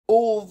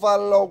Uva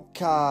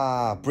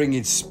Loca,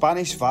 bringing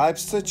Spanish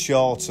vibes to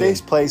Chorlton. This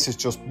place has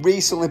just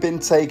recently been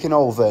taken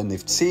over and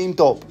they've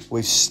teamed up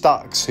with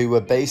Stacks, who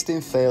were based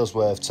in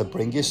Failsworth, to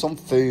bring you some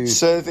food.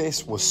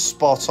 Service was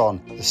spot on.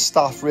 The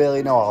staff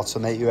really know how to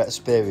make your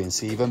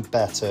experience even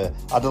better.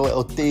 Had a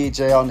little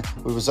DJ on,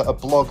 we was at a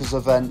bloggers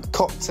event,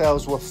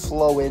 cocktails were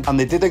flowing, and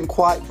they didn't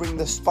quite bring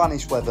the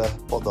Spanish weather,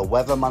 but the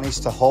weather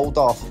managed to hold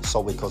off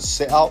so we could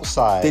sit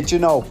outside. Did you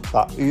know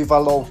that Uva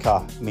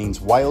Loca means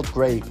wild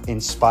grape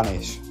in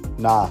Spanish?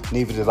 Nah,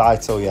 neither did I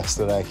till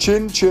yesterday.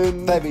 Chin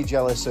chin. Very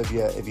jealous of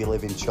you if you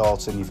live in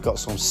Chorlton. You've got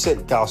some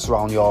sick gas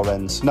around your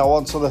ends. Now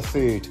on to the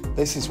food.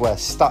 This is where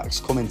Stacks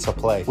come into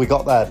play. We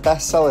got their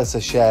best seller to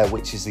share,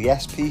 which is the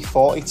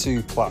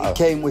SP42 platter. It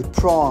came with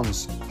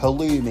prawns,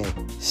 halloumi,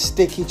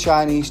 sticky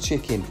Chinese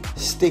chicken,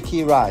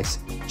 sticky rice,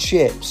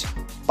 chips,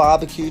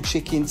 barbecue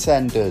chicken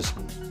tenders,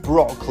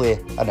 broccoli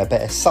and a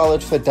bit of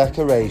salad for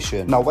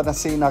decoration. Now when I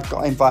seen I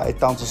got invited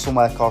down to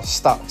somewhere called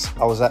Stacks,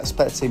 I was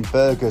expecting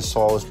burgers,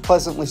 so I was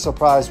pleasantly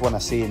surprised when I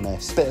seen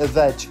this. Bit of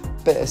veg,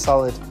 bit of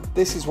salad.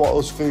 This is what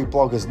us food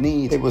bloggers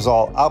need. It was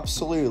all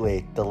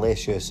absolutely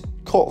delicious,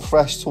 cut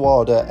fresh to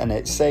order, and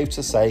it's safe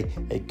to say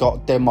it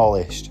got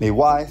demolished. My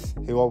wife,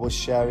 who I was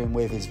sharing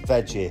with, is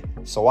veggie,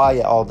 so I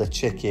ate all the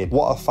chicken.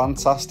 What a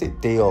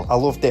fantastic deal. I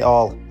loved it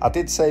all. I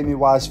did say my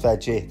wife's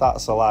veggie,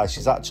 that's a lie.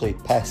 She's actually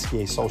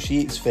pesky, so she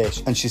eats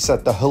fish, and she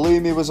said the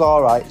halloumi was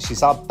alright,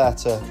 she's had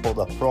better, but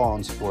the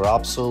prawns were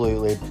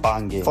absolutely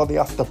banging. For the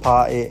after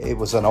party, it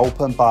was an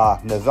open bar.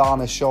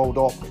 Nirvana showed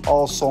up,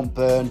 all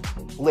sunburned,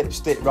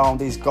 lipstick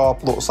round his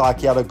gob, looks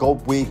like he had a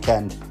good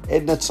weekend.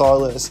 In the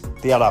toilets,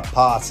 they had a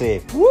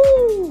party.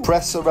 Woo!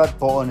 Press the red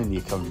button and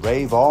you can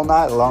rave all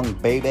night long,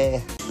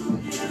 baby.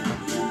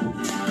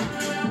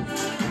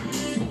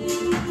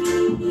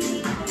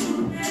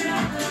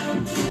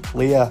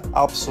 Leah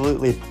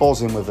absolutely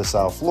buzzing with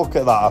herself. Look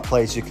at that, a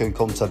place you can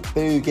come to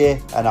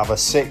boogie and have a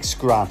 6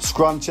 grand.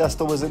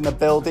 Scranchester was in the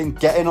building,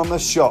 getting on the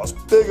shots.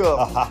 Big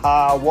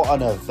up! What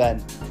an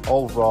event.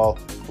 Overall,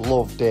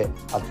 loved it.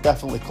 I'd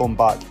definitely come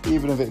back,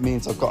 even if it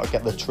means I've got to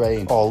get the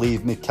train or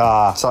leave my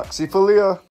car. Taxi for Leah.